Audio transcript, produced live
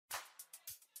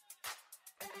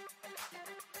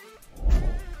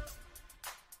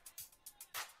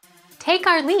take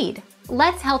our lead.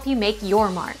 Let's help you make your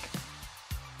mark.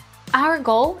 Our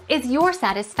goal is your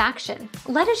satisfaction.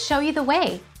 Let us show you the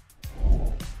way.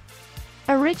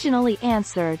 Originally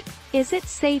answered, is it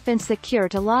safe and secure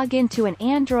to log into an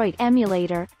Android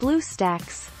emulator,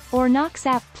 BlueStacks, or NOX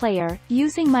app player,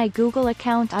 using my Google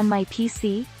account on my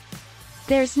PC?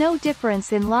 There's no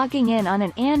difference in logging in on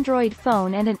an Android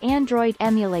phone and an Android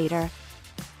emulator.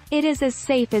 It is as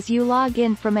safe as you log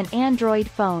in from an Android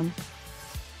phone.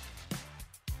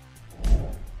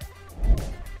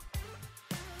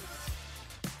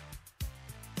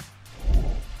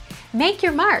 Make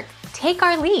your mark. Take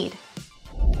our lead.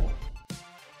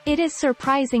 It is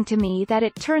surprising to me that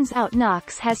it turns out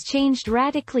NOX has changed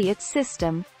radically its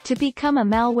system to become a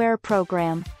malware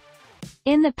program.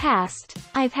 In the past,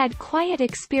 I've had quiet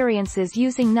experiences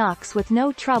using NOX with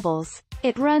no troubles.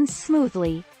 It runs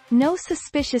smoothly, no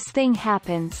suspicious thing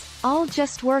happens, all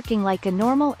just working like a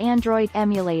normal Android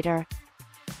emulator.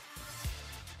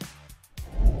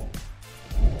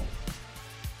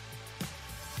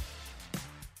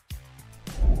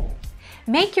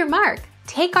 Make your mark.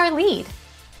 Take our lead.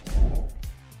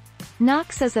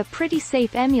 NOX is a pretty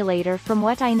safe emulator from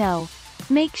what I know.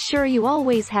 Make sure you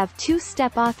always have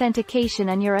two-step authentication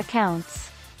on your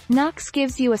accounts. NOX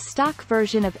gives you a stock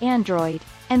version of Android,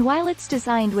 and while it's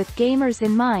designed with gamers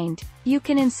in mind, you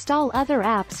can install other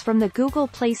apps from the Google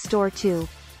Play Store too.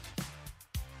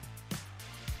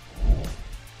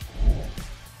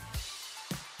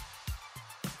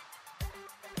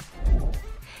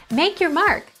 Make your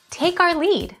mark. Take our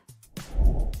lead.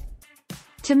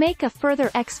 To make a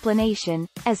further explanation,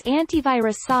 as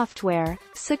antivirus software,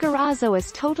 Sagarazo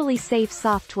is totally safe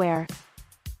software.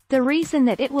 The reason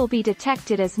that it will be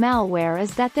detected as malware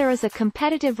is that there is a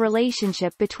competitive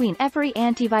relationship between every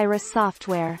antivirus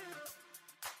software.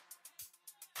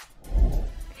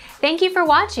 Thank you for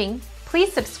watching.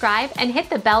 Please subscribe and hit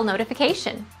the bell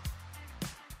notification.